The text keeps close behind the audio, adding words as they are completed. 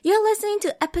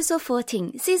Episode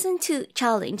 14, Season 2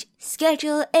 Challenge,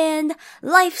 Schedule and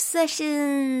Live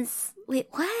Sessions. Wait,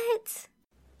 what?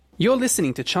 You're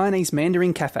listening to Chinese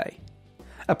Mandarin Cafe,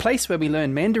 a place where we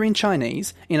learn Mandarin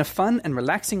Chinese in a fun and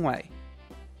relaxing way.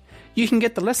 You can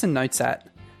get the lesson notes at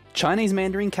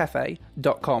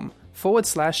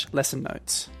ChineseMandarinCafe.com/lesson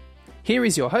notes. Here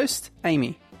is your host,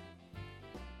 Amy.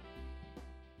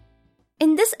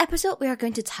 In this episode, we are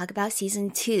going to talk about Season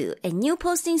 2, a new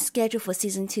posting schedule for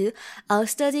Season 2, our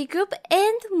study group,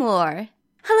 and more.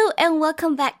 Hello and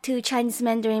welcome back to Chinese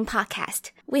Mandarin Podcast.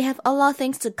 We have a lot of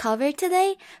things to cover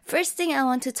today. First thing I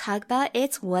want to talk about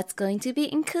is what's going to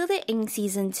be included in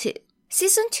Season 2.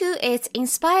 Season 2 is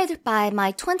inspired by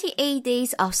my 28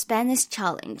 Days of Spanish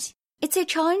Challenge. It's a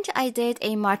challenge I did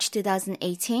in March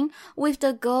 2018 with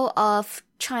the goal of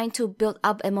trying to build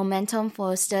up a momentum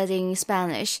for studying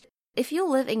Spanish. If you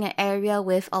live in an area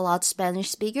with a lot of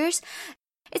Spanish speakers,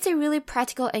 it's a really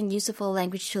practical and useful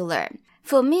language to learn.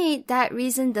 For me, that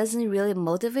reason doesn't really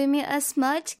motivate me as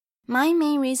much. My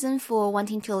main reason for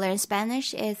wanting to learn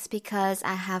Spanish is because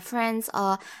I have friends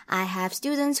or I have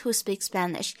students who speak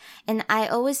Spanish, and I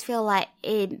always feel like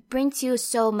it brings you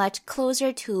so much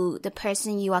closer to the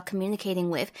person you are communicating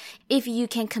with if you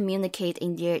can communicate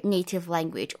in their native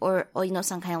language or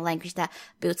some kind of language that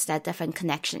builds that different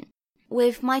connection.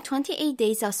 With my 28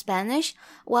 Days of Spanish,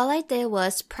 what I did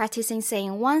was practicing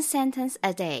saying one sentence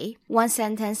a day, one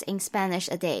sentence in Spanish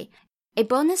a day. A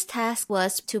bonus task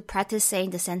was to practice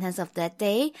saying the sentence of that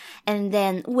day and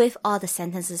then with all the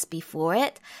sentences before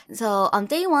it. So on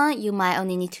day 1, you might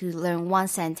only need to learn one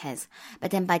sentence.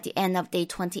 But then by the end of day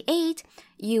 28,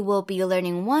 you will be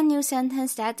learning one new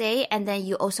sentence that day, and then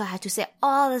you also have to say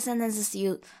all the sentences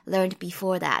you learned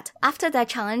before that. After that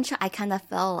challenge, I kind of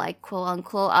felt like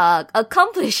quote-unquote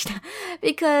accomplished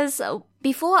because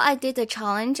before I did the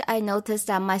challenge, I noticed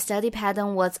that my study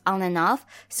pattern was on and off,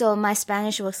 so my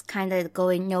Spanish was kind of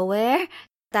going nowhere.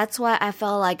 That's why I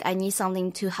felt like I need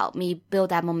something to help me build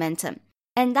that momentum.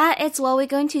 And that is what we're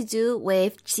going to do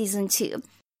with Season 2.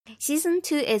 Season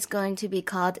 2 is going to be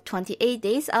called 28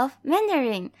 Days of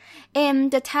Mandarin.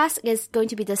 And the task is going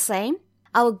to be the same.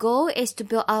 Our goal is to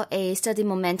build out a study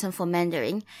momentum for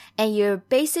Mandarin. And your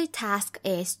basic task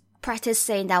is practice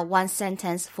saying that one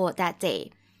sentence for that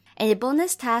day. And the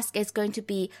bonus task is going to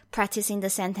be practicing the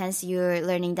sentence you're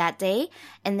learning that day.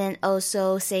 And then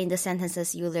also saying the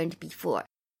sentences you learned before.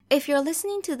 If you're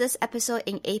listening to this episode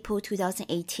in April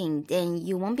 2018, then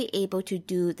you won't be able to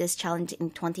do this challenge in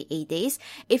 28 days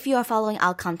if you are following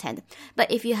our content. But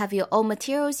if you have your own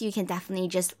materials, you can definitely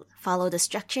just follow the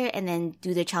structure and then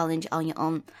do the challenge on your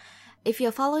own. If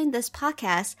you're following this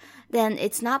podcast, then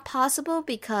it's not possible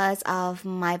because of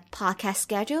my podcast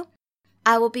schedule.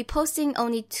 I will be posting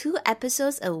only 2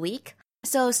 episodes a week.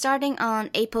 So starting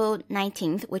on April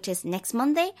 19th, which is next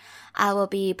Monday, I will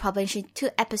be publishing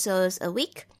 2 episodes a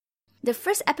week. The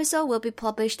first episode will be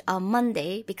published on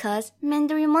Monday because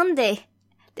Mandarin Monday.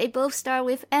 They both start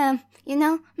with M,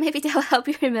 maybe that will help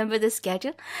you remember the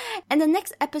schedule. And the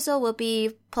next episode will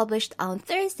be published on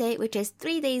Thursday, which is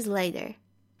 3 days later.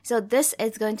 So this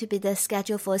is going to be the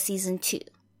schedule for Season 2.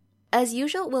 As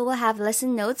usual, we will have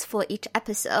lesson notes for each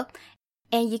episode.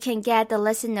 And you can get the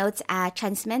lesson notes at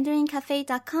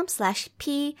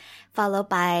ChineseMandarinCafe.com/P, followed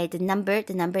by the number.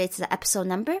 The number is the episode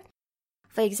number.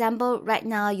 For example, right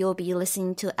now you'll be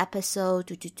listening to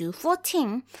episode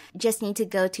 14. You just need to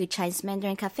go to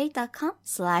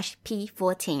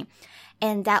ChineseMandarinCafe.com/P14.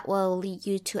 And that will lead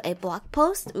you to a blog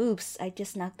post. Oops, I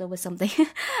just knocked over something.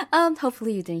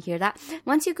 Hopefully you didn't hear that.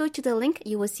 Once you go to the link,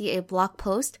 you will see a blog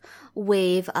post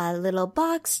with a little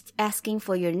box asking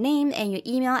for your name and your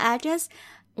email address.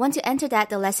 Once you enter that,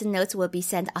 the lesson notes will be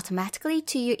sent automatically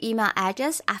to your email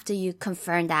address after you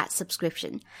confirm that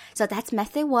subscription. So that's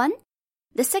method 1.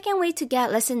 The second way to get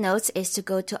lesson notes is to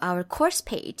go to our course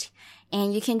page.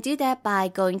 And you can do that by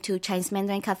going to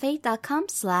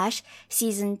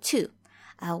ChineseMandarinCafe.com/season2.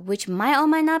 Which might or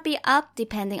might not be up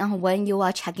depending on when you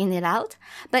are checking it out.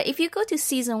 But if you go to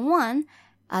Season 1,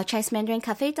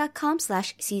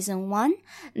 ChineseMandarinCafe.com/season1,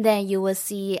 then you will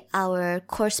see our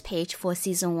course page for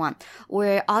Season 1,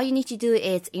 where all you need to do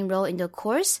is enroll in the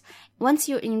course. Once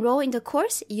you enroll in the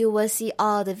course, you will see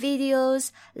all the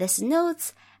videos, lesson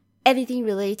notes, everything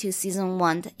related to Season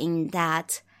 1 in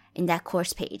that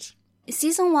course page.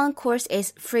 Season 1 course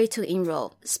is free to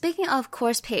enroll. Speaking of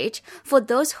course page, for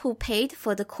those who paid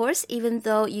for the course, even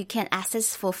though you can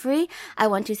access for free, I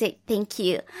want to say thank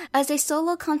you. As a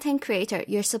solo content creator,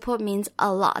 your support means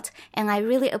a lot, and I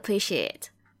really appreciate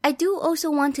it. I do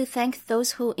also want to thank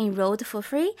those who enrolled for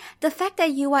free. The fact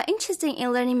that you are interested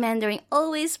in learning Mandarin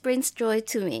always brings joy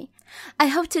to me. I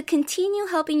hope to continue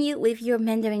helping you with your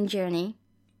Mandarin journey.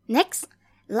 Next,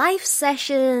 live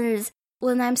sessions.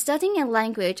 When I'm studying a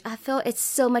language, I feel it's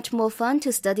so much more fun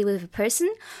to study with a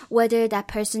person, whether that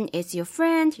person is your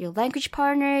friend, your language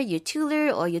partner, your tutor,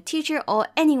 or your teacher, or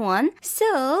anyone.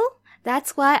 So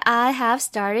that's why I have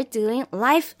started doing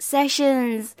live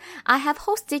sessions. I have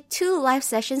hosted 2 live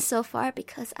sessions so far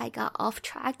because I got off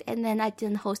track and then I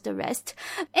didn't host the rest.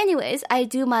 Anyways, I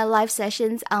do my live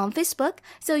sessions on Facebook,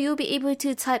 so you'll be able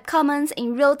to type comments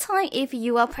in real time if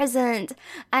you are present.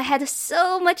 I had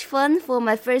so much fun for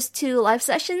my first 2 live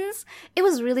sessions. It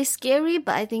was really scary,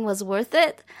 but I think it was worth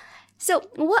it. So,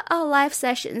 what are live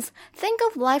sessions? Think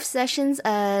of live sessions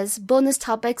as bonus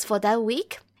topics for that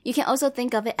week. You can also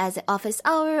think of it as an office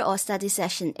hour or study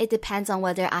session. It depends on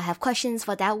whether I have questions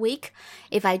for that week.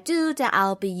 If I do, then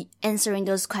I'll be answering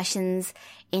those questions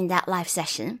in that live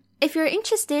session. If you're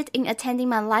interested in attending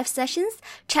my live sessions,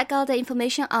 check out the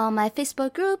information on my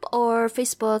Facebook group or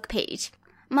Facebook page.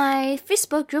 My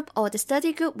Facebook group or the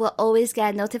study group will always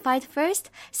get notified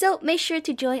first, so make sure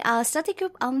to join our study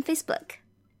group on Facebook.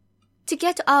 To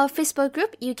get to our Facebook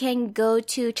group, you can go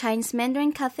to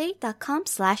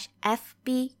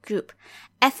ChineseMandarinCafe.com/FB group.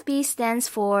 FB stands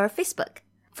for Facebook.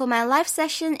 For my live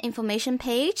session information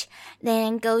page,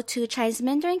 then go to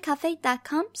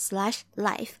ChineseMandarinCafe.com/live.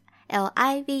 LIVE.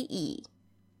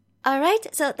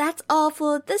 Alright, so that's all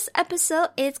for this episode.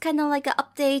 It's kind of like an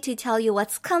update to tell you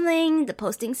what's coming, the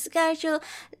posting schedule,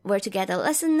 where to get the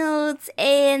lesson notes,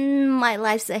 and my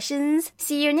live sessions.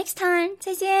 See you next time.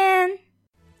 再见!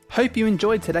 Hope you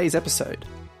enjoyed today's episode.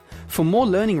 For more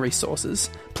learning resources,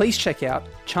 please check out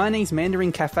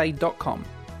ChineseMandarinCafe.com.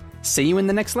 See you in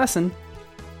the next lesson.